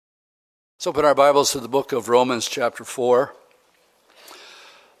Let's open our Bibles to the book of Romans chapter 4.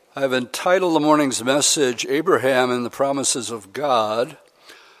 I've entitled the morning's message, Abraham and the Promises of God.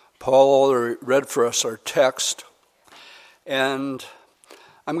 Paul already read for us our text. And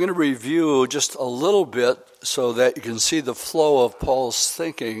I'm going to review just a little bit so that you can see the flow of Paul's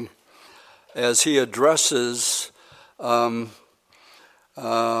thinking as he addresses our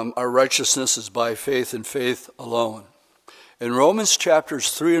righteousness is by faith and faith alone. In Romans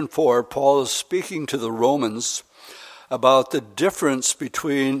chapters 3 and 4, Paul is speaking to the Romans about the difference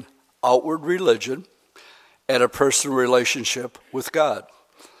between outward religion and a personal relationship with God.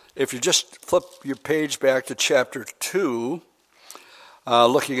 If you just flip your page back to chapter 2,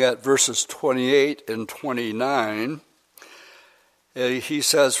 looking at verses 28 and 29, he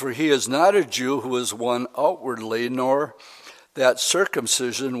says, "For he is not a Jew who is one outwardly, nor that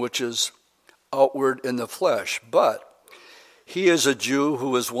circumcision which is outward in the flesh, but he is a Jew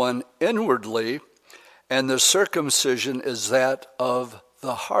who is one inwardly, and the circumcision is that of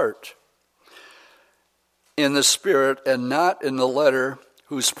the heart, in the spirit and not in the letter,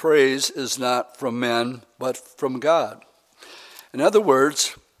 whose praise is not from men, but from God." In other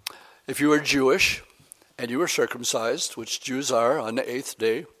words, if you were Jewish and you were circumcised, which Jews are on the 8th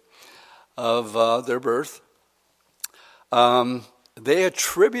day of their birth, they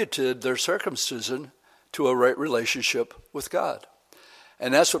attributed their circumcision to a right relationship with God.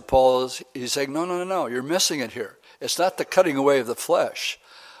 And that's what Paul is, he's saying, no, you're missing it here. It's not the cutting away of the flesh,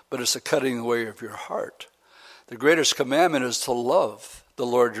 but it's the cutting away of your heart. The greatest commandment is to love the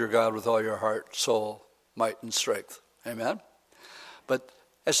Lord your God with all your heart, soul, might, and strength. Amen? But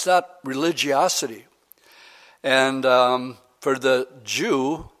it's not religiosity. And for the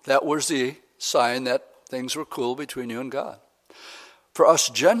Jew, that was the sign that things were cool between you and God. For us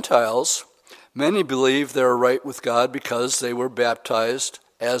Gentiles, many believe they're right with God because they were baptized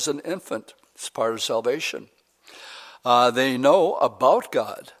as an infant. It's part of salvation. They know about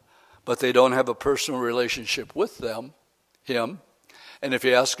God, but they don't have a personal relationship with Him. And if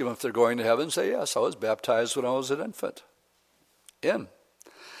you ask them if they're going to heaven, say, yes, I was baptized when I was an infant.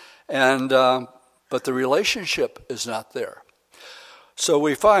 And but the relationship is not there. So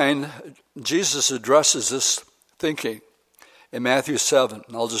we find Jesus addresses this thinking in Matthew 7.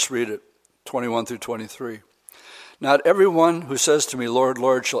 I'll just read it. 21 through 23. "Not everyone who says to me, Lord,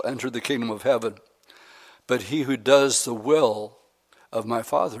 Lord, shall enter the kingdom of heaven, but he who does the will of my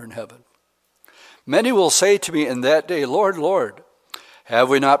Father in heaven. Many will say to me in that day, Lord, Lord, have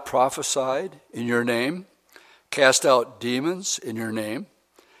we not prophesied in your name, cast out demons in your name,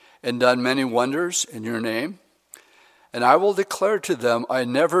 and done many wonders in your name? And I will declare to them, I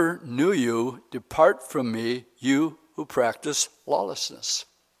never knew you. Depart from me, you who practice lawlessness."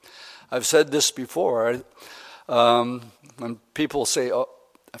 I've said this before. When people say, oh,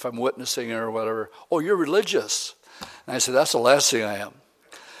 if I'm witnessing or whatever, oh, you're religious. And I say, that's the last thing I am.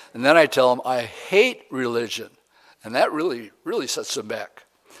 And then I tell them, I hate religion. And that really, really sets them back.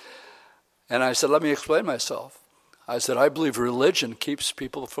 And I said, let me explain myself. I said, I believe religion keeps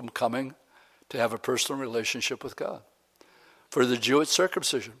people from coming to have a personal relationship with God. For the Jew, it's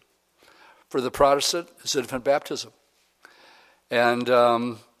circumcision. For the Protestant, it's infant baptism.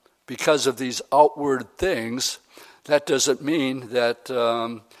 And because of these outward things, that doesn't mean that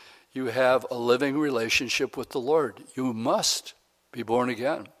you have a living relationship with the Lord. You must be born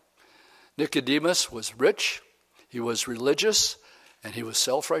again. Nicodemus was rich, he was religious, and he was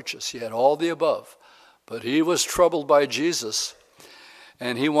self-righteous. He had all the above. But he was troubled by Jesus,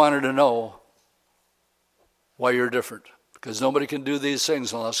 and he wanted to know why you're different. Because nobody can do these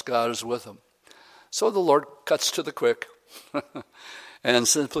things unless God is with them. So the Lord cuts to the quick. And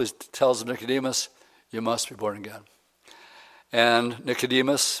simply tells Nicodemus, you must be born again. And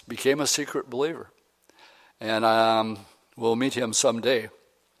Nicodemus became a secret believer. And we'll meet him someday.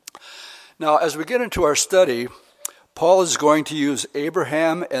 Now, as we get into our study, Paul is going to use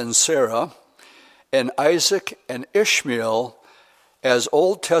Abraham and Sarah and Isaac and Ishmael as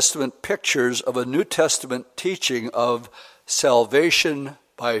Old Testament pictures of a New Testament teaching of salvation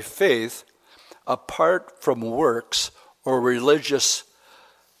by faith apart from works or religious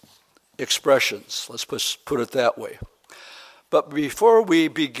expressions. Let's put it that way. But before we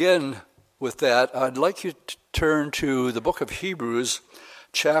begin with that, I'd like you to turn to the book of Hebrews,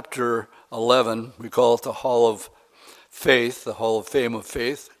 chapter 11. We call it the Hall of Faith, the Hall of Fame of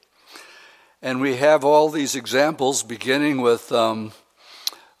Faith. And we have all these examples beginning with Enoch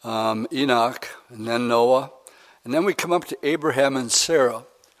and then Noah. And then we come up to Abraham and Sarah,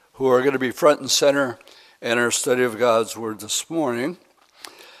 who are going to be front and center in our study of God's Word this morning.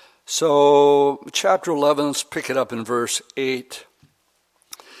 So, chapter 11, let's pick it up in verse 8.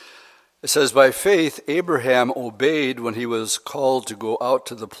 It says, by faith Abraham obeyed when he was called to go out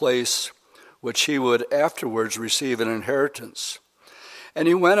to the place which he would afterwards receive an inheritance. And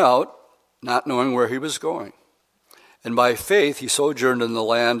he went out, not knowing where he was going. And by faith he sojourned in the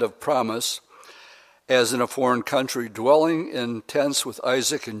land of promise, as in a foreign country, dwelling in tents with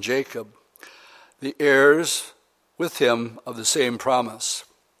Isaac and Jacob, the heirs with him of the same promise.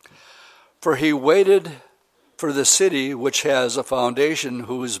 For he waited for the city which has a foundation,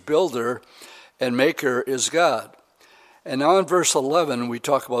 whose builder and maker is God. And now in verse 11 we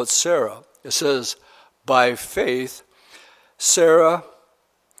talk about Sarah. It says, by faith Sarah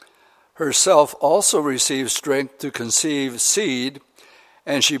herself also received strength to conceive seed,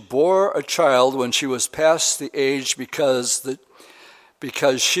 and she bore a child when she was past the age, because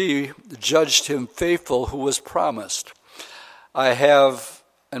she judged him faithful who was promised. I have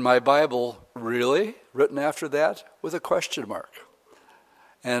in my Bible, really, written after that with a question mark.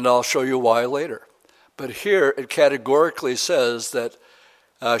 And I'll show you why later. But here it categorically says that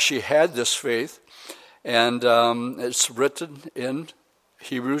she had this faith, and it's written in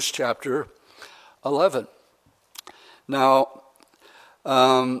Hebrews chapter 11. Now,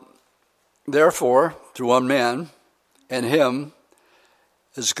 therefore, through one man, and him,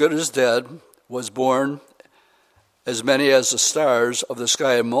 as good as dead, was born as many as the stars of the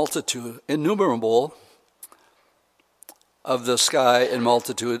sky, a multitude, innumerable of the sky, and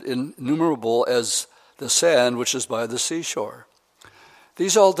multitude, innumerable as the sand which is by the seashore.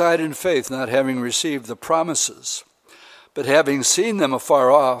 These all died in faith, not having received the promises, but having seen them afar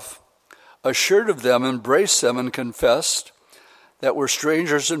off, assured of them, embraced them, and confessed that we're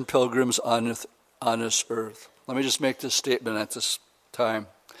strangers and pilgrims on this earth. Let me just make this statement at this time.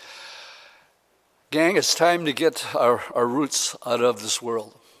 Gang, it's time to get our roots out of this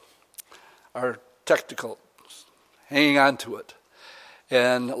world, our technical, hanging on to it,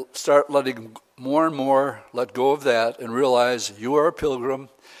 and start letting more and more let go of that and realize you are a pilgrim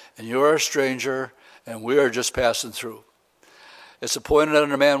and you are a stranger and we are just passing through. It's appointed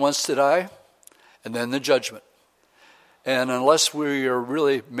unto man once to die, and then the judgment. And unless we are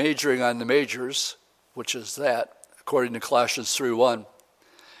really majoring on the majors, which is that, according to Colossians 3:1,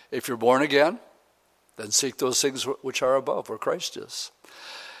 if you're born again, then seek those things which are above, where Christ is.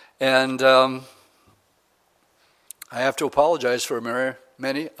 And I have to apologize for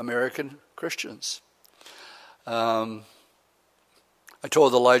many American Christians. I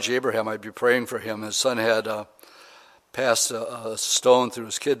told Elijah Abraham I'd be praying for him. His son had passed a stone through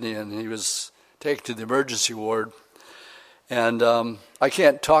his kidney, and he was taken to the emergency ward. And I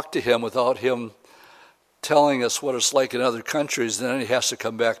can't talk to him without him telling us what it's like in other countries, and then he has to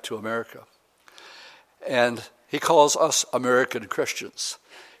come back to America. And he calls us American Christians.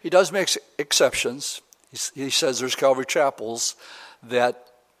 He does make exceptions. He says there's Calvary chapels that,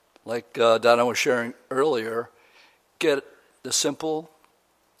 like Donna was sharing earlier, get the simple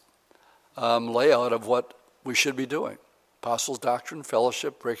layout of what we should be doing. Apostles' doctrine,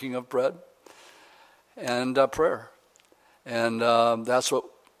 fellowship, breaking of bread, and prayer. And that's what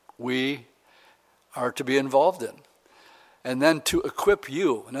we are to be involved in. And then to equip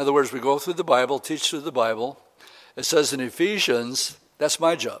you. In other words, we go through the Bible, teach through the Bible. It says in Ephesians, that's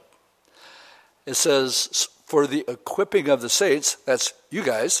my job. It says, for the equipping of the saints, that's you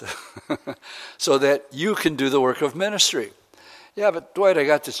guys, so that you can do the work of ministry. Yeah, but Dwight, I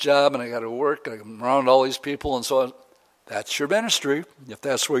got this job and I got to work, I'm around all these people and so on. That's your ministry, if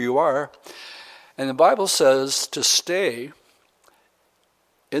that's where you are. And the Bible says to stay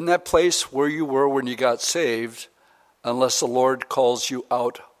in that place where you were when you got saved, unless the Lord calls you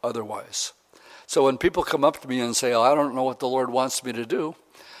out otherwise. So when people come up to me and say, I don't know what the Lord wants me to do,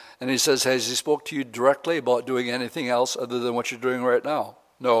 and he says, has he spoke to you directly about doing anything else other than what you're doing right now?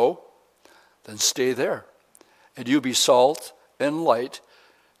 No. Then stay there. And you be salt and light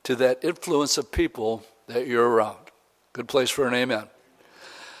to that influence of people that you're around. Good place for an amen.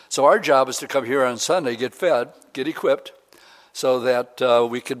 So our job is to come here on Sunday, get fed, get equipped, so that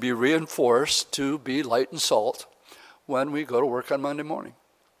we can be reinforced to be light and salt when we go to work on Monday morning.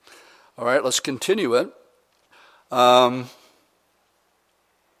 All right, let's continue it.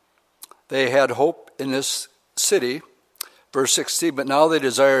 They had hope in this city. Verse 16, but now they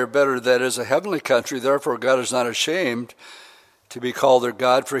desire better, that is a heavenly country. Therefore God is not ashamed to be called their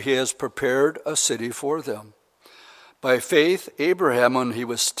God, for he has prepared a city for them. By faith, Abraham, when he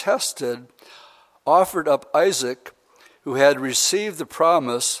was tested, offered up Isaac, who had received the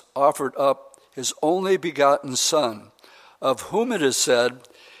promise, offered up his only begotten son, of whom it is said,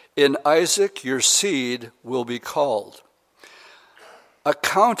 in Isaac your seed will be called.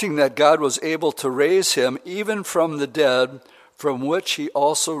 Accounting that God was able to raise him even from the dead, from which he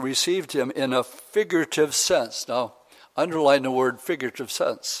also received him in a figurative sense. Now, underline the word figurative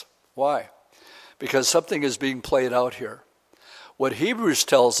sense. Why? Because something is being played out here. What Hebrews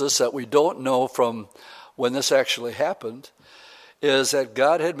tells us that we don't know from when this actually happened is that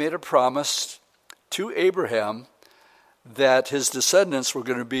God had made a promise to Abraham that his descendants were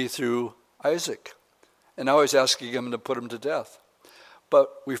going to be through Isaac. And now he's asking him to put him to death.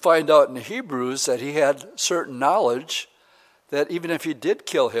 But we find out in Hebrews that he had certain knowledge that even if he did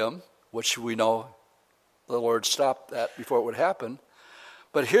kill him, which we know the Lord stopped that before it would happen,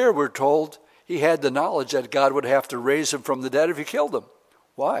 but here we're told he had the knowledge that God would have to raise him from the dead if he killed him.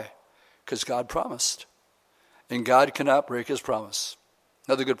 Why? Because God promised. And God cannot break his promise.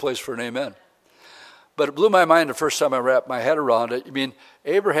 Another good place for an amen. But it blew my mind the first time I wrapped my head around it. I mean,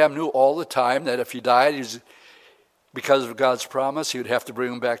 Abraham knew all the time that if he died, because of God's promise, he would have to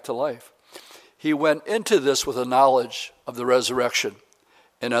bring him back to life. He went into this with a knowledge of the resurrection,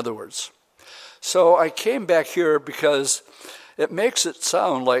 in other words. So I came back here because it makes it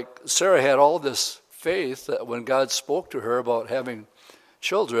sound like Sarah had all this faith that when God spoke to her about having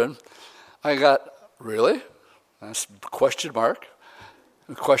children, I got, really? That's a question mark.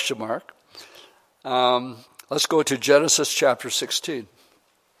 Let's go to Genesis chapter 16.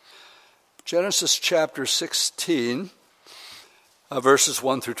 Genesis chapter 16, verses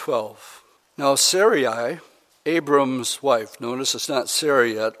 1 through 12. Now Sarai, Abram's wife, notice it's not Sarah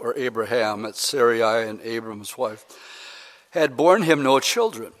yet or Abraham, it's Sarai and Abram's wife, had borne him no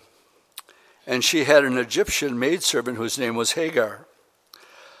children. And she had an Egyptian maidservant whose name was Hagar.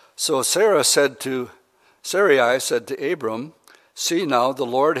 So Sarai said to Abram, "See now, the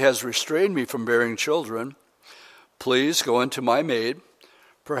Lord has restrained me from bearing children. Please go into my maid.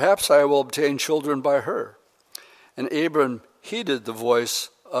 Perhaps I will obtain children by her." And Abram heeded the voice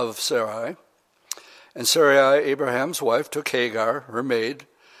of Sarai. And Sarai, Abraham's wife, took Hagar, her maid,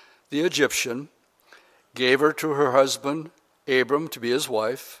 the Egyptian, gave her to her husband Abram to be his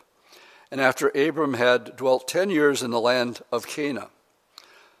wife. And after Abram had dwelt 10 years in the land of Canaan.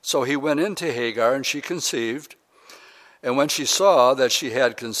 So he went in to Hagar, and she conceived. And when she saw that she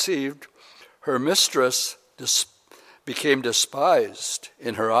had conceived, her mistress became despised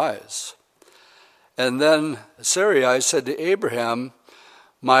in her eyes. And then Sarai said to Abraham,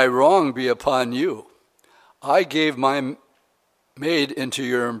 "My wrong be upon you. I gave my maid into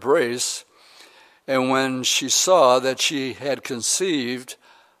your embrace, and when she saw that she had conceived,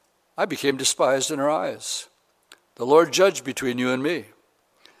 I became despised in her eyes. The Lord judge between you and me."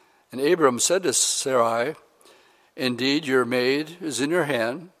 And Abram said to Sarai, "Indeed, your maid is in your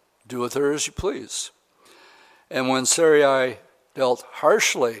hand. Do with her as you please." And when Sarai dealt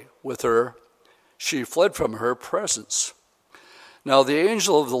harshly with her, she fled from her presence. Now the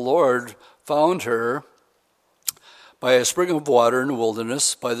angel of the Lord found her by a spring of water in the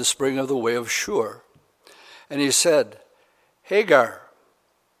wilderness, by the spring of the way of Shur. And he said, "Hagar,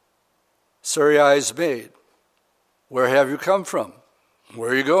 Sarai's maid, where have you come from? Where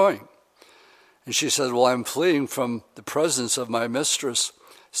are you going?" And she said, "Well, I'm fleeing from the presence of my mistress,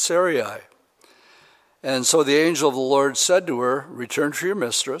 Sarai." And so the angel of the Lord said to her, "Return to your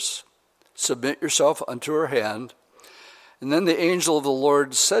mistress, submit yourself unto her hand." And then the angel of the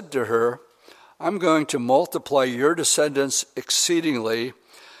Lord said to her, "I'm going to multiply your descendants exceedingly,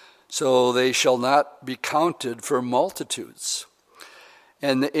 so they shall not be counted for multitudes."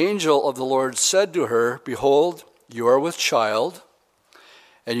 And the angel of the Lord said to her, "Behold, you are with child,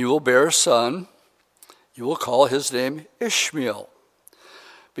 and you will bear a son. You will call his name Ishmael,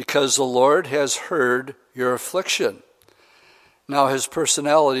 because the Lord has heard your affliction." Now his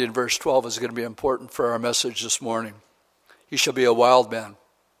personality in verse 12 is going to be important for our message this morning. He shall be a wild man.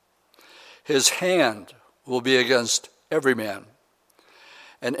 His hand will be against every man,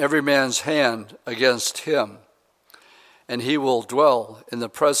 and every man's hand against him. And he will dwell in the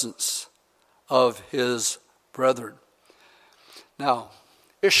presence of his brethren. Now,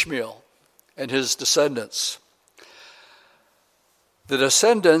 Ishmael and his descendants. The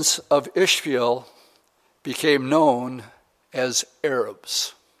descendants of Ishmael became known as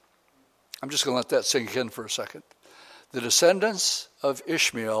Arabs. I'm just going to let that sink in for a second. The descendants of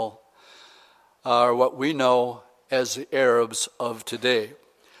Ishmael are what we know as the Arabs of today,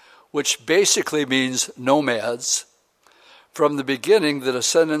 which basically means nomads. From the beginning, the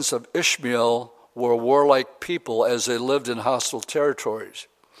descendants of Ishmael were warlike people as they lived in hostile territories.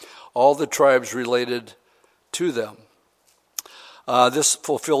 All the tribes related to them. This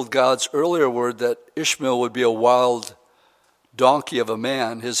fulfilled God's earlier word that Ishmael would be a wild donkey of a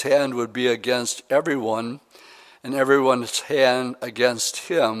man. His hand would be against everyone, and everyone's hand against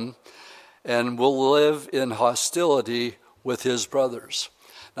him, and will live in hostility with his brothers.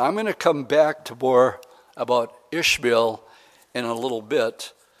 Now I'm going to come back to more about Ishmael in a little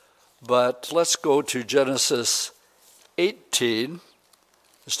bit, but let's go to Genesis 18.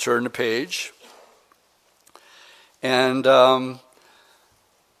 Let's turn the page. And the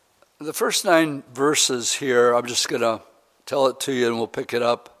first 9 verses here, I'm just going to tell it to you and we'll pick it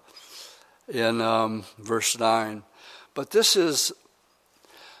up in verse 9. But this is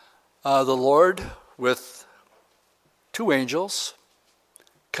the Lord with 2 angels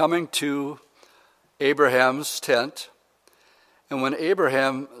coming to Abraham's tent. And when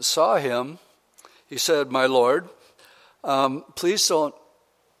Abraham saw him, he said, "My Lord, please don't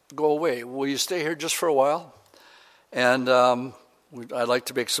go away. Will you stay here just for a while? And I'd like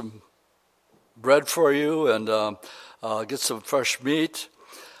to make some bread for you and get some fresh meat."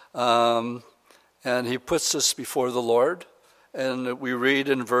 And he puts this before the Lord. And we read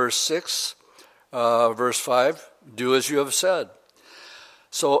in verse 6, verse 5, "Do as you have said."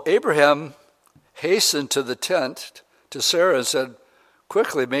 So Abraham hastened to the tent to Sarah and said,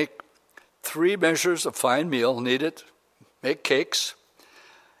 "Quickly make 3 measures of fine meal, knead it, make cakes."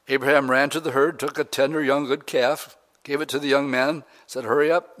 Abraham ran to the herd, took a tender young good calf, gave it to the young man, said, "Hurry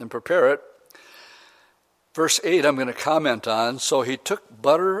up and prepare it." Verse 8 I'm going to comment on. So he took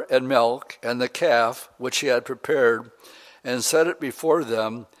butter and milk and the calf which he had prepared and set it before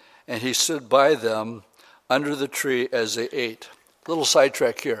them, and he stood by them under the tree as they ate. Little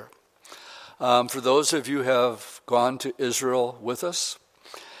sidetrack here. For those of you who have gone to Israel with us,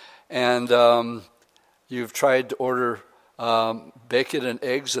 and you've tried to order bacon and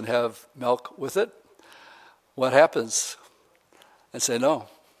eggs and have milk with it, what happens? I say, no,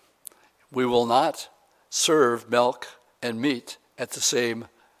 we will not serve milk and meat at the same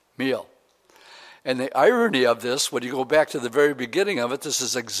meal. And the irony of this, when you go back to the very beginning of it, this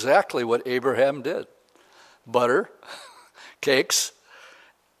is exactly what Abraham did. Butter, cakes,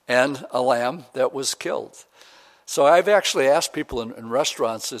 and a lamb that was killed. So I've actually asked people in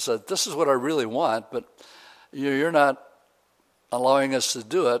restaurants, they said, "This is what I really want, but you're not allowing us to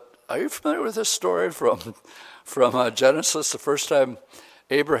do it." Are you familiar with this story from Genesis, the first time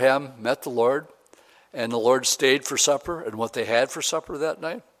Abraham met the Lord, and the Lord stayed for supper, and what they had for supper that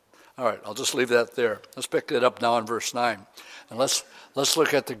night? All right, I'll just leave that there. Let's pick it up now in verse 9. And let's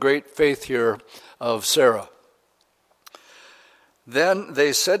look at the great faith here of Sarah. Then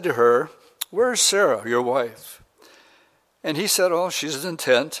they said to her, "Where is Sarah, your wife?" And he said, "Oh, she's in the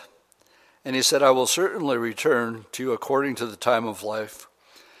tent." And he said, "I will certainly return to you according to the time of life.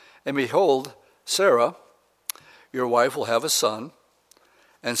 And behold, Sarah, your wife, will have a son."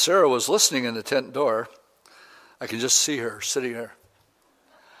 And Sarah was listening in the tent door. I can just see her sitting there,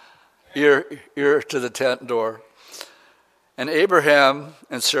 ear to the tent door. And Abraham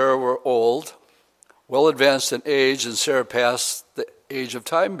and Sarah were old, well advanced in age, and Sarah passed the age of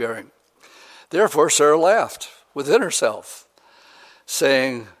childbearing. Therefore Sarah laughed within herself,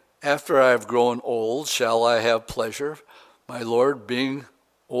 saying, "After I have grown old, shall I have pleasure, my Lord being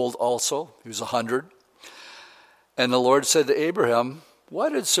old also?" He was 100. And the Lord said to Abraham, "Why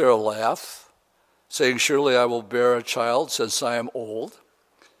did Sarah laugh, saying, 'Surely I will bear a child since I am old'?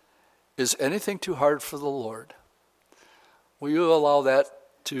 Is anything too hard for the Lord?" Will you allow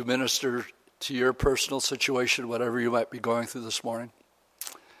that to minister to your personal situation, whatever you might be going through this morning?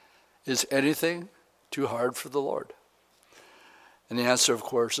 Is anything too hard for the Lord? And the answer, of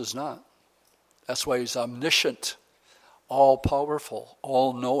course, is not. That's why he's omniscient, all-powerful,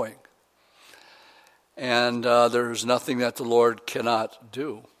 all-knowing. And there's nothing that the Lord cannot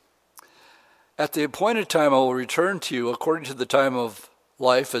do. "At the appointed time I will return to you according to the time of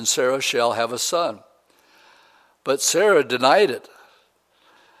life, and Sarah shall have a son." But Sarah denied it.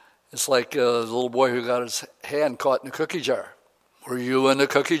 It's like the little boy who got his hand caught in a cookie jar. "Were you in the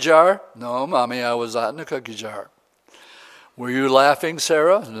cookie jar?" "No, Mommy, I was not in the cookie jar." "Were you laughing,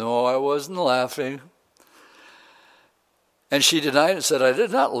 Sarah?" "No, I wasn't laughing." And she denied and said, "I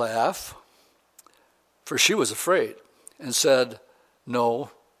did not laugh." For she was afraid, and said, "No,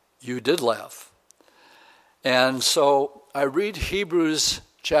 you did laugh." And so I read Hebrews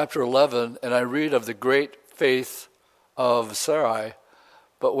chapter 11, and I read of the great faith of Sarai.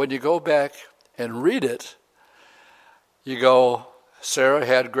 But when you go back and read it, you go, Sarah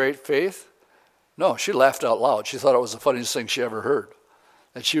had great faith? No, she laughed out loud. She thought it was the funniest thing she ever heard,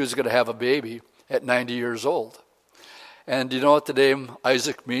 that she was going to have a baby at 90 years old. And do you know what the name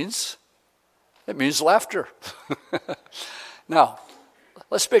Isaac means? It means laughter. Now,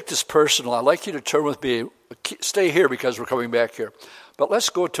 let's make this personal. I'd like you to turn with me. Stay here because we're coming back here. But let's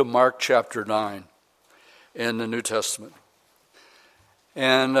go to Mark chapter 9 in the New Testament.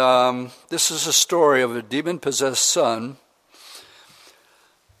 And this is a story of a demon-possessed son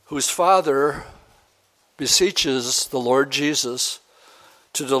whose father beseeches the Lord Jesus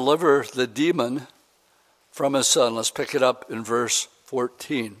to deliver the demon from his son. Let's pick it up in verse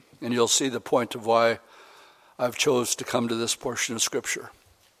 14, and you'll see the point of why I've chose to come to this portion of Scripture.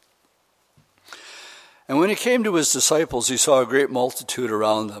 And when he came to his disciples, he saw a great multitude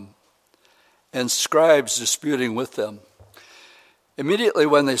around them, and scribes disputing with them. Immediately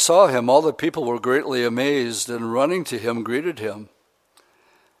when they saw him, all the people were greatly amazed, and running to him greeted him.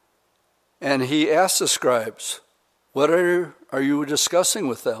 And he asked the scribes, "What are you discussing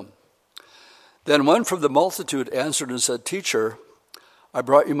with them?" Then one from the multitude answered and said, "Teacher, I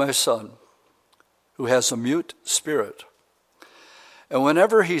brought you my son, who has a mute spirit. And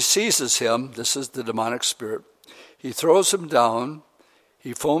whenever he seizes him," this is the demonic spirit, "he throws him down,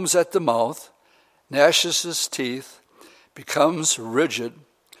 he foams at the mouth, gnashes his teeth, becomes rigid.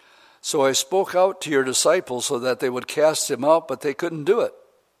 So I spoke out to your disciples so that they would cast him out, but they couldn't do it."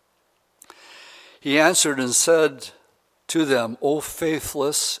 He answered and said to them, "O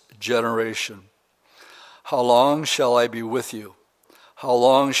faithless generation, how long shall I be with you? How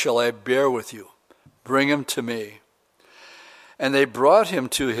long shall I bear with you? Bring him to me." And they brought him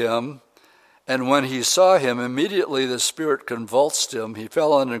to him, and when he saw him, immediately the spirit convulsed him. He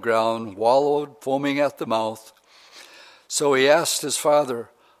fell on the ground, wallowed, foaming at the mouth. So he asked his father,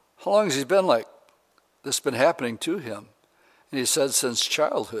 "How long has he been like this been happening to him?" And he said, "Since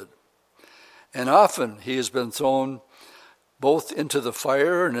childhood. And often he has been thrown both into the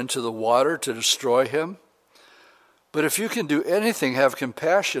fire and into the water to destroy him. But if you can do anything, have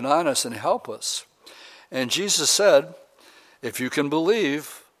compassion on us and help us." And Jesus said, "If you can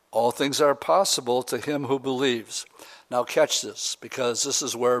believe, all things are possible to him who believes." Now catch this, because this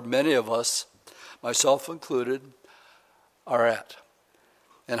is where many of us, myself included, are at,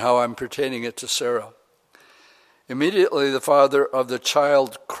 and how I'm pertaining it to Sarah. Immediately the father of the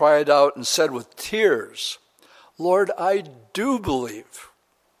child cried out and said with tears, "Lord, I do believe.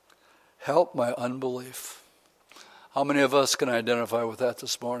 Help my unbelief." How many of us can identify with that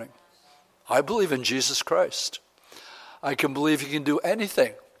this morning? I believe in Jesus Christ. I can believe he can do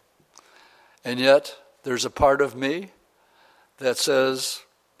anything. And yet, there's a part of me that says,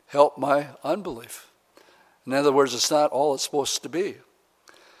 help my unbelief. In other words, it's not all it's supposed to be.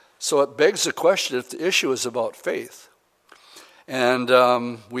 So it begs the question if the issue is about faith. And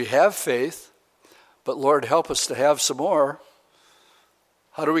we have faith, but Lord, help us to have some more.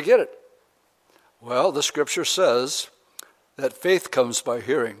 How do we get it? Well, the scripture says that faith comes by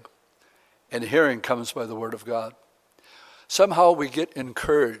hearing, and hearing comes by the word of God. Somehow we get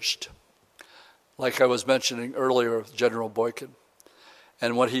encouraged, like I was mentioning earlier with General Boykin,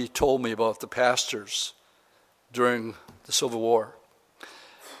 and what he told me about the pastors during the Civil War,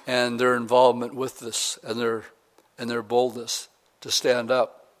 and their involvement with this, and their boldness to stand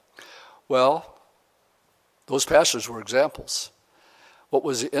up. Well, those pastors were examples. What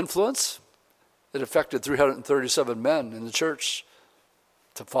was the influence? It affected 337 men in the church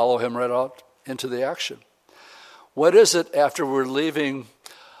to follow him right out into the action. What is it after we're leaving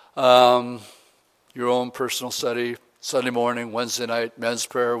your own personal study, Sunday morning, Wednesday night, men's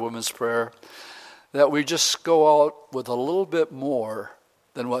prayer, women's prayer, that we just go out with a little bit more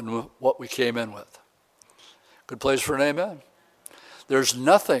than what we came in with? Good place for an amen. There's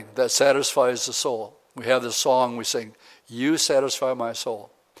nothing that satisfies the soul. We have this song we sing, "You satisfy my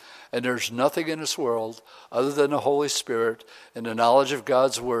soul." And there's nothing in this world other than the Holy Spirit and the knowledge of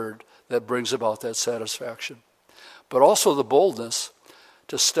God's word that brings about that satisfaction. But also the boldness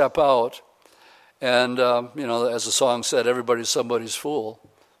to step out. And, as the song said, everybody's somebody's fool.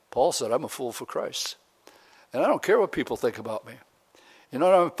 Paul said, "I'm a fool for Christ. And I don't care what people think about me." You know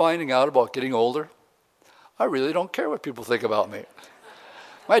what I'm finding out about getting older? I really don't care what people think about me.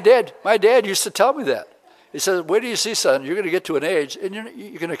 My dad used to tell me that. He said, "Wait till you see, son, you're going to get to an age and you're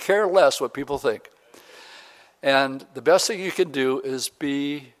going to care less what people think." And the best thing you can do is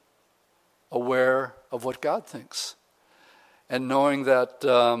be aware of what God thinks. And knowing that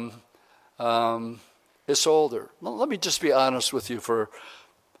it's older. Let me just be honest with you, for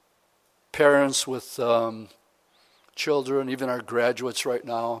parents with children, even our graduates right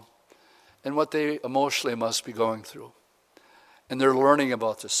now, and what they emotionally must be going through. And they're learning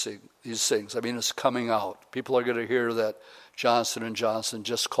about these things. I mean, it's coming out. People are going to hear that Johnson & Johnson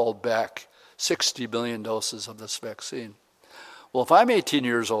just called back 60 million doses of this vaccine. Well, if I'm 18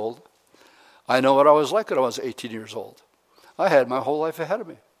 years old, I know what I was like when I was 18 years old. I had my whole life ahead of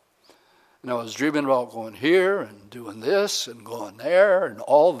me. And I was dreaming about going here and doing this and going there and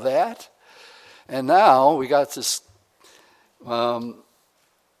all that. And now we got this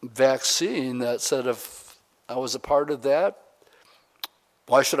vaccine that said if I was a part of that,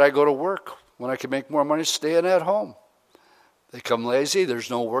 Why should I go to work when I can make more money staying at home? They become lazy. There's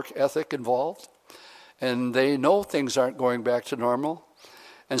no work ethic involved. And they know things aren't going back to normal.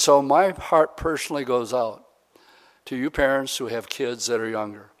 And so my heart personally goes out to you parents who have kids that are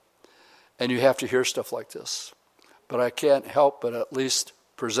younger. And you have to hear stuff like this. But I can't help but at least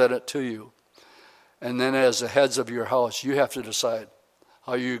present it to you. And then as the heads of your house, you have to decide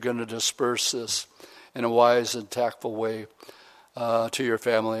how you're going to disperse this in a wise and tactful way to your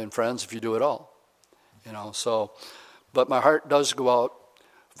family and friends if you do it all. But my heart does go out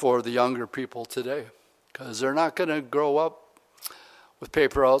for the younger people today, because they're not going to grow up with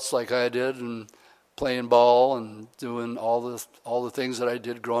paper outs like I did and playing ball and doing all the things that I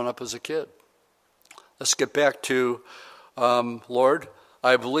did growing up as a kid. Let's get back to Lord,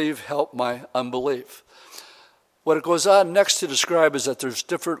 I believe, help my unbelief. What it goes on next to describe is that there's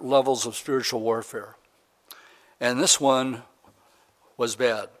different levels of spiritual warfare. And this one was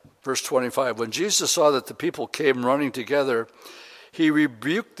bad. Verse 25, when Jesus saw that the people came running together, he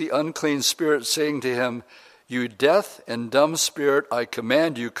rebuked the unclean spirit, saying to him, you deaf and dumb spirit, I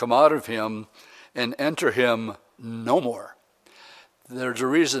command you, come out of him and enter him no more. There's a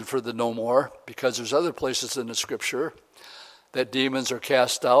reason for the no more, because there's other places in the scripture that demons are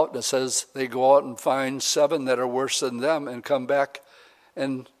cast out that says they go out and find 7 that are worse than them and come back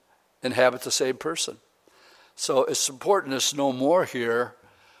and inhabit the same person. So it's important this no more here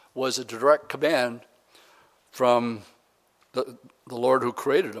was a direct command from the Lord who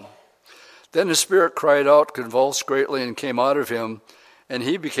created him. Then the spirit cried out, convulsed greatly, and came out of him, and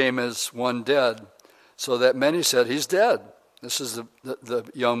he became as one dead, so that many said, he's dead. This is the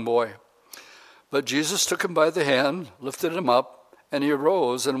young boy. But Jesus took him by the hand, lifted him up, and he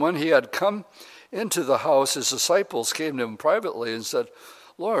arose. And when he had come into the house, his disciples came to him privately and said,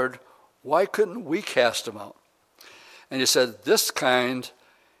 Lord, why couldn't we cast him out? And he said, this kind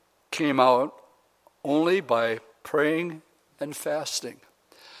came out only by praying and fasting.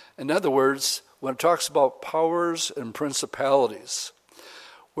 In other words, when it talks about powers and principalities,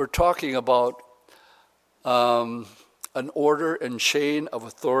 we're talking about an order and chain of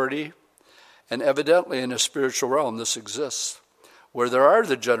authority. And evidently in the spiritual realm, this exists, where there are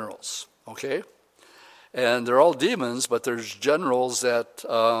the generals, okay? And they're all demons, but there's generals that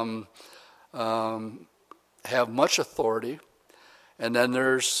have much authority, and then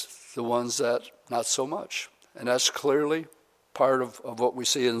there's the ones that not so much. And that's clearly part of what we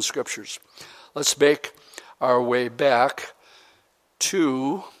see in the scriptures. Let's make our way back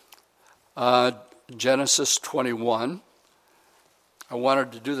to Genesis 21. I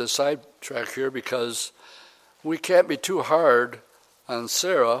wanted to do the sidetrack here because we can't be too hard on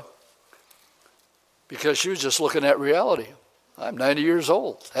Sarah because she was just looking at reality. I'm 90 years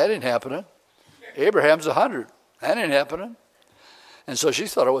old. That ain't happening. Abraham's 100. That ain't happening. And so she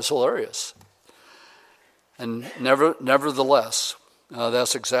thought it was hilarious. And nevertheless,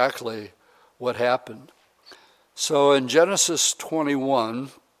 that's exactly what happened. So in Genesis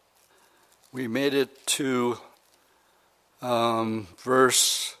 21, we made it to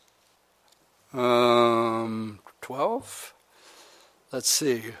verse 12. Let's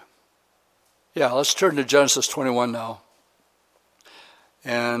see. Yeah, let's turn to Genesis 21 now.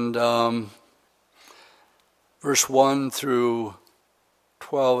 And verse 1 through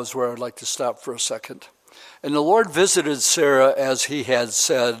 12 is where I'd like to stop for a second. And the Lord visited Sarah as he had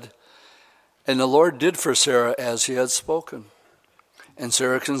said, and the Lord did for Sarah as he had spoken. And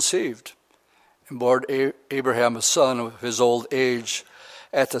Sarah conceived and bore Abraham a son of his old age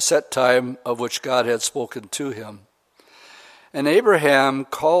at the set time of which God had spoken to him. And Abraham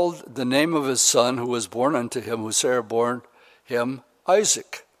called the name of his son who was born unto him, who Sarah bore him,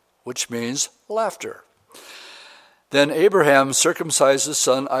 Isaac, which means laughter. Then Abraham circumcised his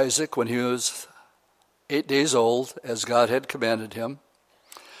son Isaac when he was 8 days old, as God had commanded him.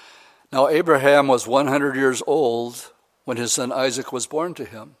 Now Abraham was 100 years old when his son Isaac was born to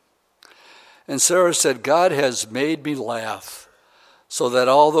him. And Sarah said, God has made me laugh, so that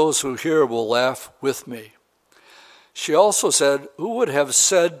all those who hear will laugh with me. She also said, who would have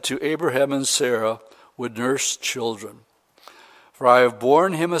said to Abraham and Sarah would nurse children? For I have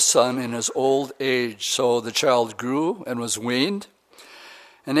borne him a son in his old age. So the child grew and was weaned.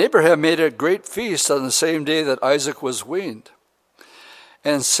 And Abraham made a great feast on the same day that Isaac was weaned.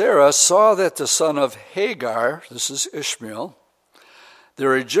 And Sarah saw that the son of Hagar, this is Ishmael,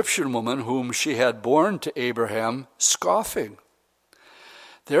 their Egyptian woman whom she had borne to Abraham, scoffing.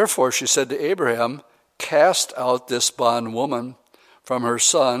 Therefore she said to Abraham, cast out this bondwoman from her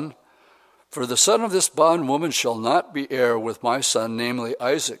son, for the son of this bondwoman shall not be heir with my son, namely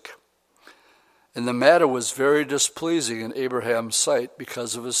Isaac. And the matter was very displeasing in Abraham's sight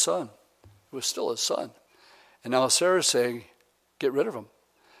because of his son. It was still his son. And now Sarah's saying, get rid of him.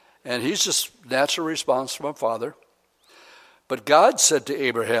 And he's just natural response from a father. But God said to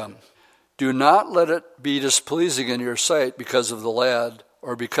Abraham, do not let it be displeasing in your sight because of the lad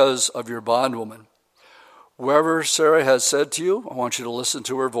or because of your bondwoman. Whoever Sarah has said to you, I want you to listen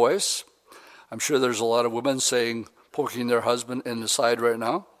to her voice. I'm sure there's a lot of women saying, poking their husband in the side right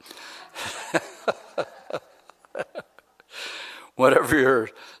now. Whatever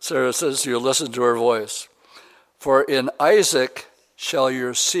Sarah says to you, listen to her voice. For in Isaac shall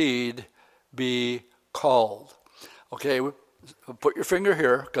your seed be called. Okay, put your finger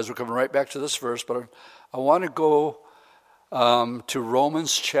here because we're coming right back to this verse, but I want to go to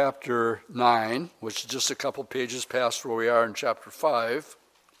Romans chapter 9, which is just a couple pages past where we are in chapter 5.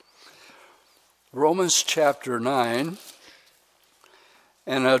 Romans chapter 9,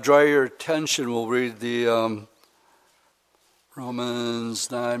 and I'll draw your attention. We'll read the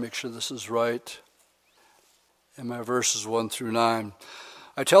Romans 9, make sure this is right, and my verses 1 through 9.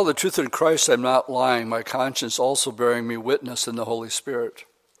 I tell the truth in Christ, I'm not lying, my conscience also bearing me witness in the Holy Spirit,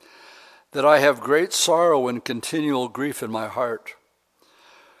 that I have great sorrow and continual grief in my heart.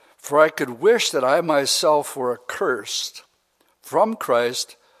 For I could wish that I myself were accursed from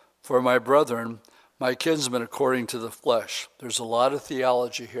Christ for my brethren, my kinsmen according to the flesh. There's a lot of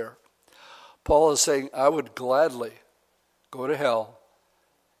theology here. Paul is saying, I would gladly go to hell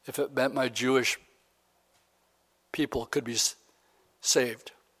if it meant my Jewish people could be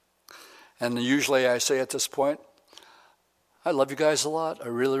saved. And usually I say at this point, I love you guys a lot. I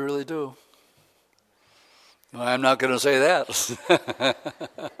really, really do. I'm not going to say that.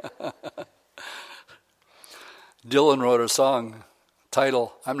 Dylan wrote a song,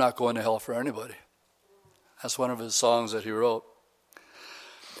 title, I'm Not Going to Hell for Anybody. That's one of his songs that he wrote.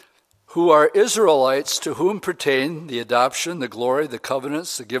 Who are Israelites, to whom pertain the adoption, the glory, the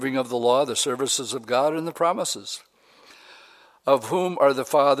covenants, the giving of the law, the services of God, and the promises, of whom are the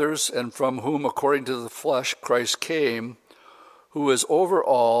fathers, and from whom, according to the flesh, Christ came, who is over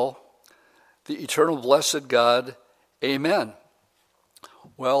all, the eternal blessed God. Amen.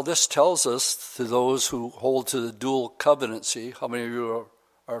 Well, this tells us, to those who hold to the dual covenancy, how many of you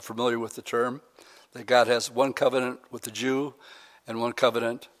are familiar with the term? That God has one covenant with the Jew and one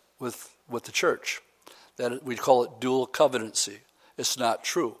covenant with the church. That we call it dual covenancy. It's not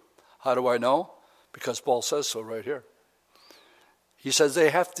true. How do I know? Because Paul says so right here. He says they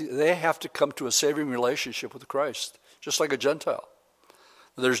have to come to a saving relationship with Christ, just like a Gentile.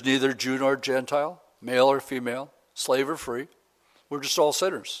 There's neither Jew nor Gentile, male or female, slave or free. We're just all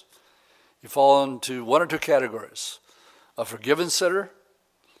sinners. You fall into one or two categories: a forgiven sinner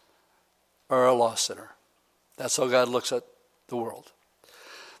or a lost sinner. That's how God looks at the world.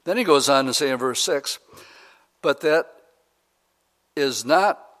 Then he goes on to say in verse 6, but that is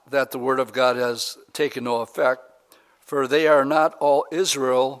not that the word of God has taken no effect, for they are not all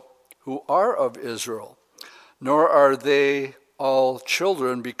Israel who are of Israel, nor are they all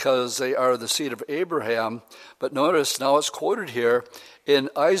children because they are the seed of Abraham. But notice, now it's quoted here, in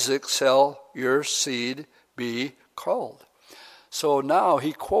Isaac shall your seed be called. So now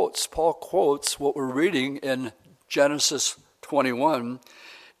Paul quotes what we're reading in Genesis 21,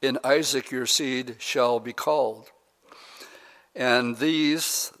 in Isaac your seed shall be called. And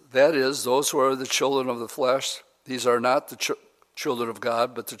these, that is, those who are the children of the flesh, these are not the children of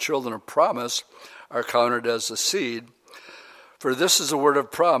God, but the children of promise are counted as the seed. For this is a word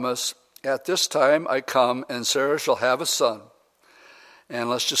of promise, at this time I come, and Sarah shall have a son. And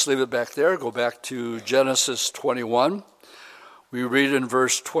let's just leave it back there, go back to Genesis 21. We read in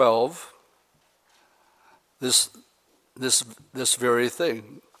verse 12, this very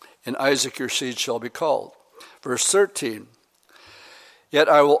thing. In Isaac your seed shall be called. Verse 13, yet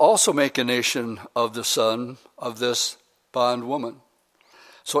I will also make a nation of the son of this bondwoman.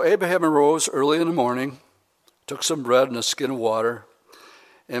 So Abraham arose early in the morning, took some bread and a skin of water,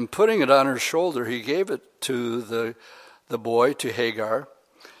 and putting it on her shoulder, he gave it to the boy, to Hagar,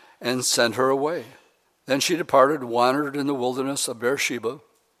 and sent her away. Then she departed, wandered in the wilderness of Beersheba,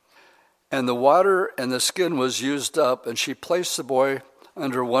 and the water and the skin was used up, and she placed the boy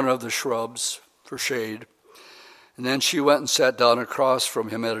under one of the shrubs for shade. And then she went and sat down across from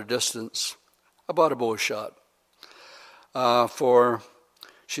him at a distance, about a bow shot. For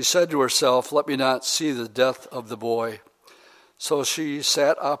she said to herself, let me not see the death of the boy. So she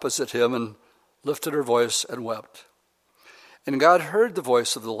sat opposite him and lifted her voice and wept. And God heard the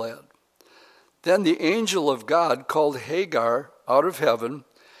voice of the lad. Then the angel of God called Hagar out of heaven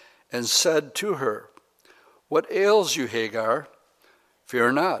and said to her, what ails you, Hagar?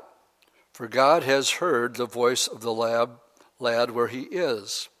 Fear not, for God has heard the voice of the lad where he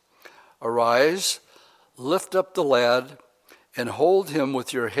is. Arise, lift up the lad, and hold him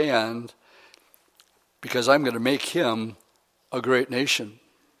with your hand, because I'm going to make him a great nation."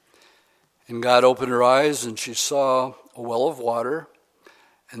 And God opened her eyes, and she saw a well of water.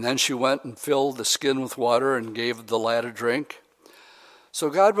 And then she went and filled the skin with water and gave the lad a drink. So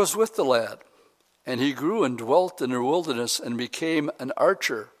God was with the lad, and he grew and dwelt in the wilderness and became an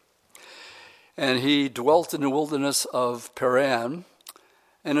archer. And he dwelt in the wilderness of Paran,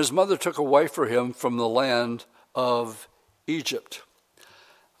 and his mother took a wife for him from the land of Egypt.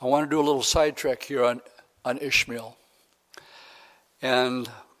 I want to do a little sidetrack here on Ishmael and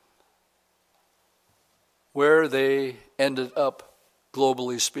where they ended up,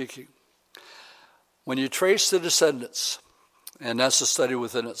 globally speaking. When you trace the descendants, and that's a study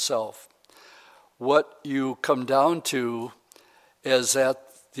within itself, what you come down to is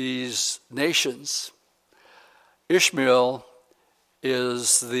that these nations, Ishmael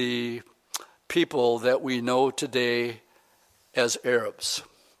is the people that we know today as Arabs.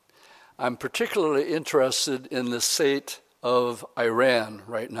 I'm particularly interested in the state of Iran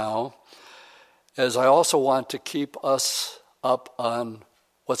right now, as I also want to keep us up on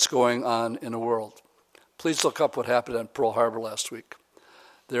what's going on in the world. Please look up what happened at Pearl Harbor last week.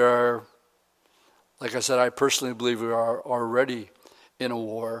 There are, like I said, I personally believe we are already in a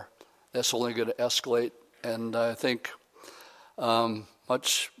war that's only going to escalate, and I think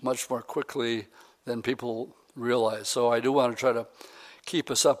much more quickly than people realize. So I do want to try to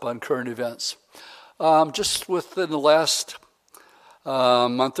keep us up on current events. Just within the last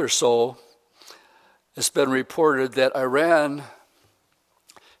month or so, it's been reported that Iran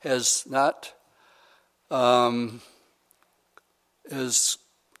is not going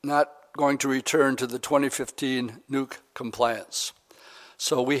to return to the 2015 nuke compliance.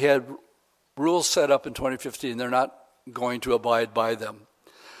 So we had rules set up in 2015. They're not going to abide by them.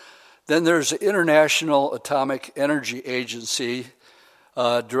 Then there's the International Atomic Energy Agency.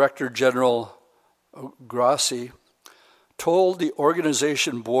 Director General Grossi told the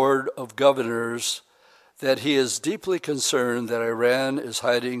organization board of governors that he is deeply concerned that Iran is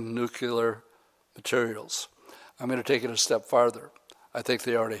hiding nuclear materials. I'm going to take it a step farther. I think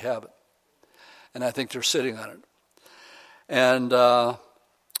they already have it. And I think they're sitting on it. And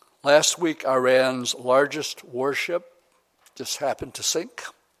last week, Iran's largest warship just happened to sink.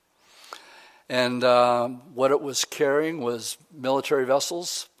 And what it was carrying was military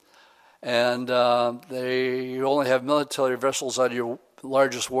vessels. And you only have military vessels on your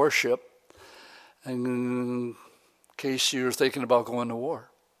largest warship in case you're thinking about going to war.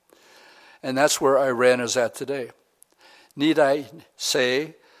 And that's where Iran is at today. Need I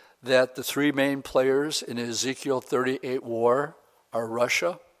say that the three main players in the Ezekiel 38 war are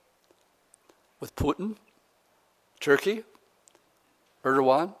Russia, with Putin, Turkey,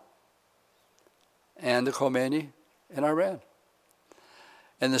 Erdogan, and the Khomeini in Iran.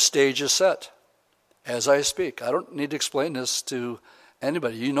 And the stage is set as I speak. I don't need to explain this to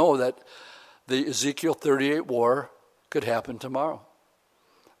anybody. You know that the Ezekiel 38 war could happen tomorrow.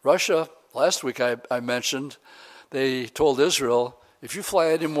 Russia, last week I mentioned, they told Israel, if you fly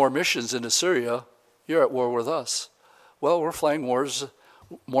any more missions into Syria, you're at war with us. Well, we're flying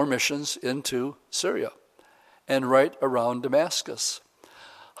more missions into Syria and right around Damascus.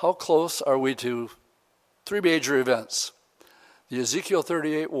 How close are we to three major events? The Ezekiel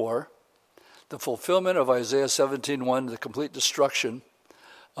 38 war, the fulfillment of Isaiah 17:1, the complete destruction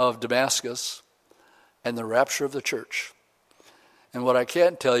of Damascus, and the rapture of the church. And what I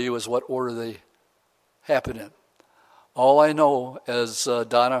can't tell you is what order they happen in. All I know, as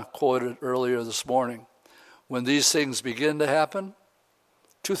Donna quoted earlier this morning, when these things begin to happen,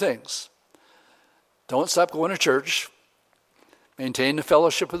 two things. Don't stop going to church. Maintain the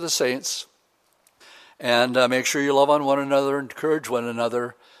fellowship of the saints. And make sure you love on one another, encourage one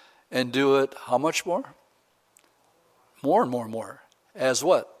another, and do it how much more? More and more and more. As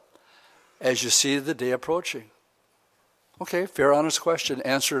what? As you see the day approaching. Okay, fair, honest question.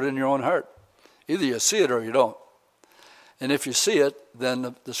 Answer it in your own heart. Either you see it or you don't. And if you see it,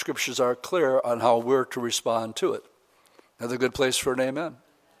 then the scriptures are clear on how we're to respond to it. Another good place for an amen.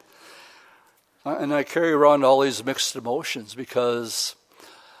 And I carry around all these mixed emotions because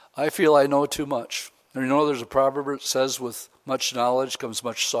I feel I know too much. And you know there's a proverb that says, with much knowledge comes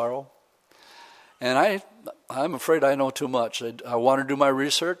much sorrow. And I'm afraid I know too much. I want to do my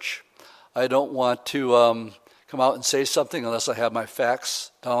research. I don't want to come out and say something unless I have my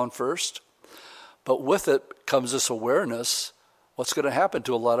facts down first. But with it comes this awareness, what's going to happen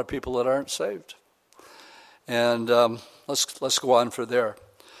to a lot of people that aren't saved. And let's go on for there.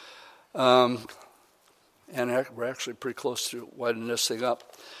 And we're actually pretty close to winding this thing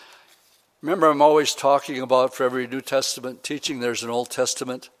up. Remember, I'm always talking about for every New Testament teaching, there's an Old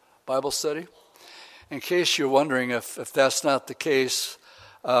Testament Bible study. In case you're wondering if that's not the case,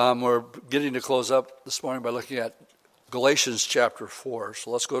 we're getting to close up this morning by looking at Galatians chapter 4.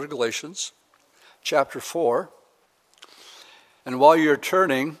 So let's go to Galatians chapter 4. And while you're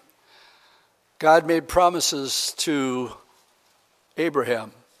turning, God made promises to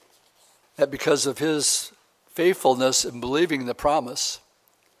Abraham that because of his faithfulness in believing the promise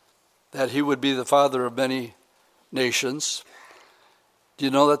that he would be the father of many nations. Do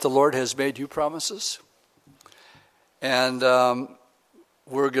you know that the Lord has made you promises? And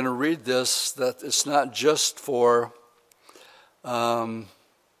we're going to read this, that it's not just for the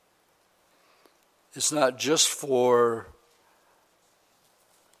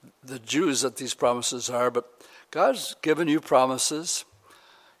Jews that these promises are, but God's given you promises.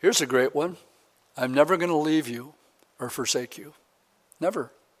 Here's a great one. I'm never going to leave you or forsake you.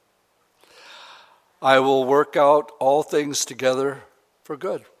 Never. I will work out all things together for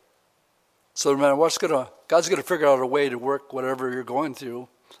good. So no matter God's going to figure out a way to work whatever you're going through.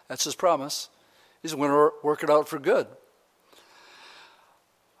 That's his promise. He's going to work it out for good.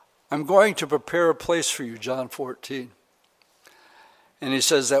 I'm going to prepare a place for you, John 14. And he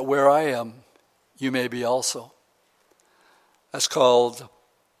says that where I am, you may be also. That's called,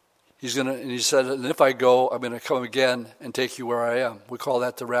 he said, and if I go, I'm going to come again and take you where I am. We call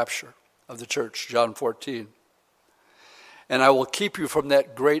that the rapture of the church, John 14. And I will keep you from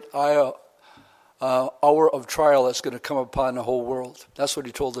that great hour of trial that's going to come upon the whole world. That's what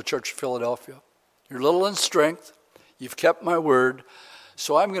he told the church of Philadelphia. You're little in strength. You've kept my word.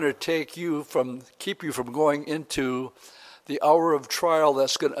 So I'm going to keep you from going into the hour of trial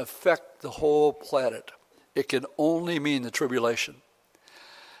that's going to affect the whole planet. It can only mean the tribulation.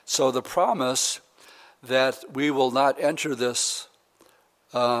 So the promise that we will not enter this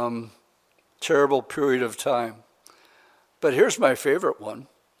terrible period of time. But here's my favorite one.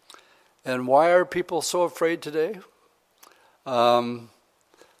 And why are people so afraid today? Those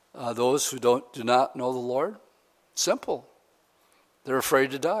who do not know the Lord? Simple. They're afraid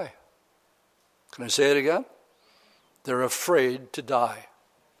to die. Can I say it again? They're afraid to die.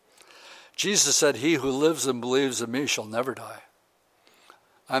 Jesus said, he who lives and believes in me shall never die.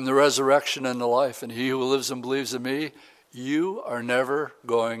 I'm the resurrection and the life, and he who lives and believes in me, you are never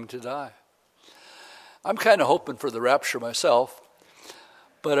going to die. I'm kind of hoping for the rapture myself,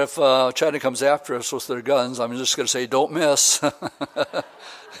 but if China comes after us with their guns, I'm just going to say, don't miss.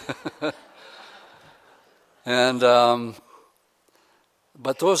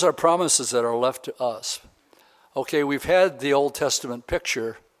 But those are promises that are left to us. Okay, we've had the Old Testament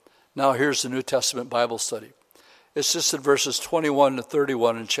picture. Now here's the New Testament Bible study. It's just in verses 21 to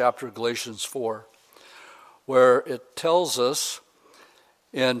 31 in chapter Galatians 4, where it tells us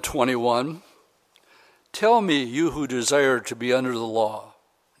in 21, tell me, you who desire to be under the law,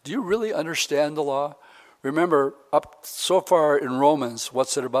 do you really understand the law? Remember, up so far in Romans,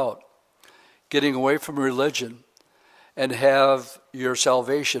 what's it about? Getting away from religion and have your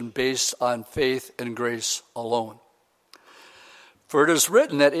salvation based on faith and grace alone. For it is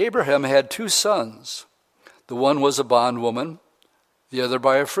written that Abraham had two sons. The one was a bondwoman, the other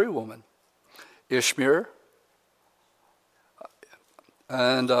by a free woman, Ishmael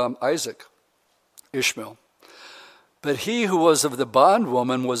and Isaac, Ishmael. But he who was of the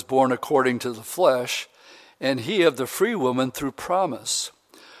bondwoman was born according to the flesh, and he of the free woman through promise,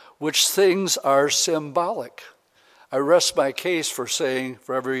 which things are symbolic. I rest my case for saying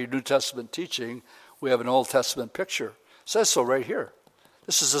for every New Testament teaching, we have an Old Testament picture. It says so right here.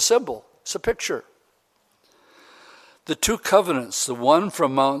 This is a symbol. It's a picture. The two covenants, the one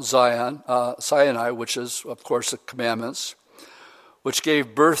from Mount Sinai, which is, of course, the commandments, which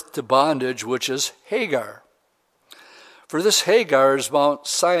gave birth to bondage, which is Hagar. For this Hagar is Mount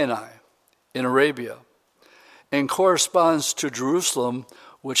Sinai in Arabia and corresponds to Jerusalem,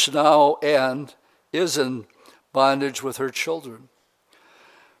 which now is in bondage with her children.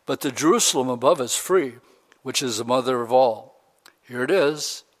 But the Jerusalem above is free, which is the mother of all. Here it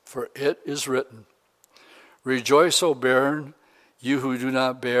is, for it is written, rejoice, O barren, you who do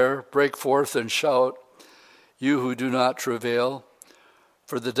not bear, break forth and shout, you who do not travail.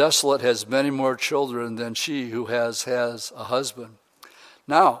 For the desolate has many more children than she who has a husband.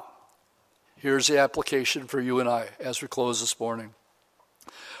 Now, here's the application for you and I as we close this morning.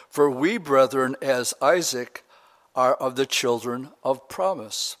 For we, brethren, as Isaac, are of the children of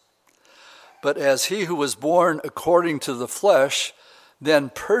promise. But as he who was born according to the flesh then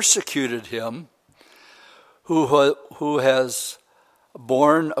persecuted him who has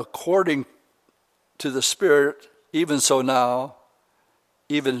born according to the Spirit, even so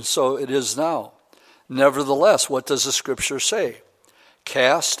it is now. Nevertheless, what does the Scripture say?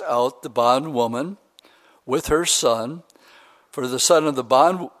 Cast out the bondwoman with her son, for the son of the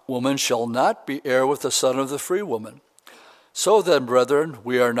bondwoman shall not be heir with the son of the free woman. So then, brethren,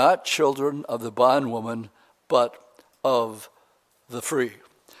 we are not children of the bondwoman, but of the free.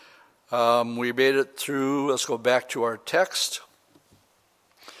 We made it through, let's go back to our text.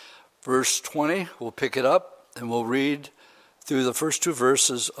 Verse 20, we'll pick it up, and we'll read through the first two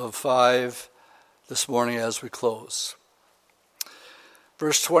verses of 5 this morning as we close.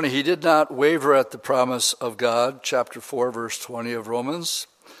 Verse 20, he did not waver at the promise of God, chapter 4, verse 20 of Romans,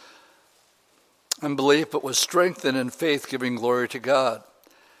 and belief, but was strengthened in faith, giving glory to God.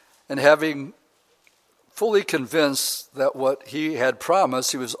 And having fully convinced that what he had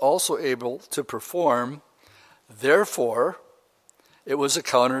promised, he was also able to perform, therefore, it was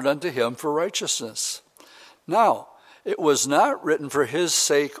accounted unto him for righteousness. Now, it was not written for his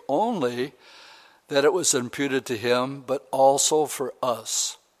sake only that it was imputed to him, but also for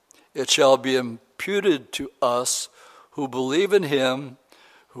us. It shall be imputed to us who believe in him,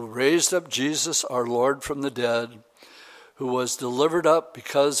 who raised up Jesus our Lord from the dead, who was delivered up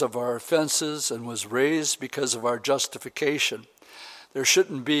because of our offenses and was raised because of our justification. There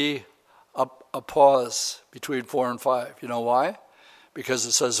shouldn't be a pause between 4 and 5. You know why? Because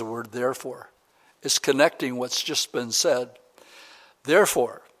it says the word therefore. It's connecting what's just been said.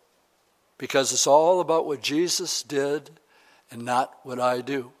 Therefore, because it's all about what Jesus did and not what I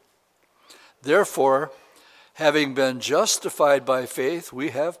do. Therefore, having been justified by faith, we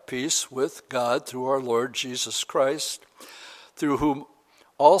have peace with God through our Lord Jesus Christ, through whom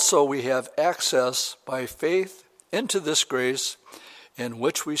also we have access by faith into this grace in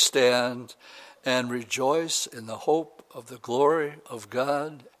which we stand and rejoice in the hope of the glory of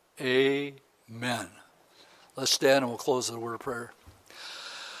God. Amen. Let's stand and we'll close with a word of prayer.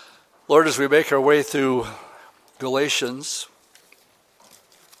 Lord, as we make our way through Galatians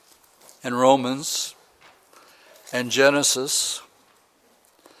and Romans and Genesis,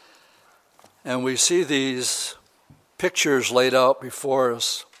 and we see these pictures laid out before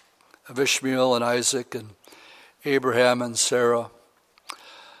us of Ishmael and Isaac and Abraham and Sarah.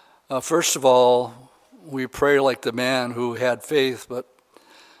 First of all, we pray like the man who had faith but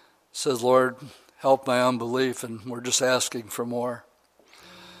says, Lord, help my unbelief, and we're just asking for more.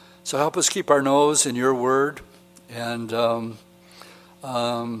 So help us keep our nose in your word and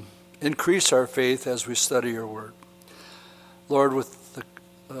increase our faith as we study your word. Lord, with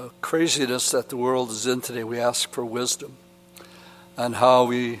the craziness that the world is in today, we ask for wisdom on how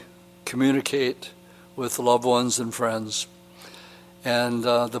we communicate with loved ones and friends. And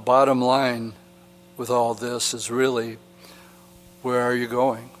the bottom line with all this is really, where are you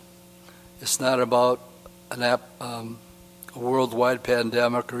going? It's not about a worldwide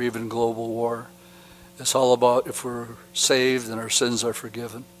pandemic or even global war. It's all about if we're saved and our sins are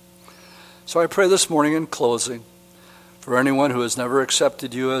forgiven. So I pray this morning in closing for anyone who has never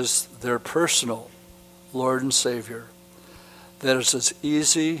accepted you as their personal Lord and Savior, that it's as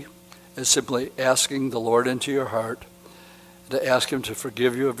easy as simply asking the Lord into your heart, to ask him to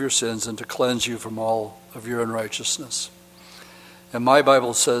forgive you of your sins and to cleanse you from all of your unrighteousness. And my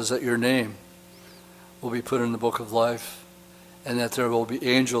Bible says that your name will be put in the book of life and that there will be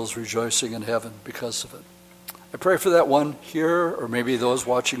angels rejoicing in heaven because of it. I pray for that one here or maybe those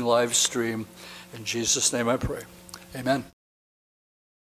watching live stream. In Jesus' name I pray. Amen.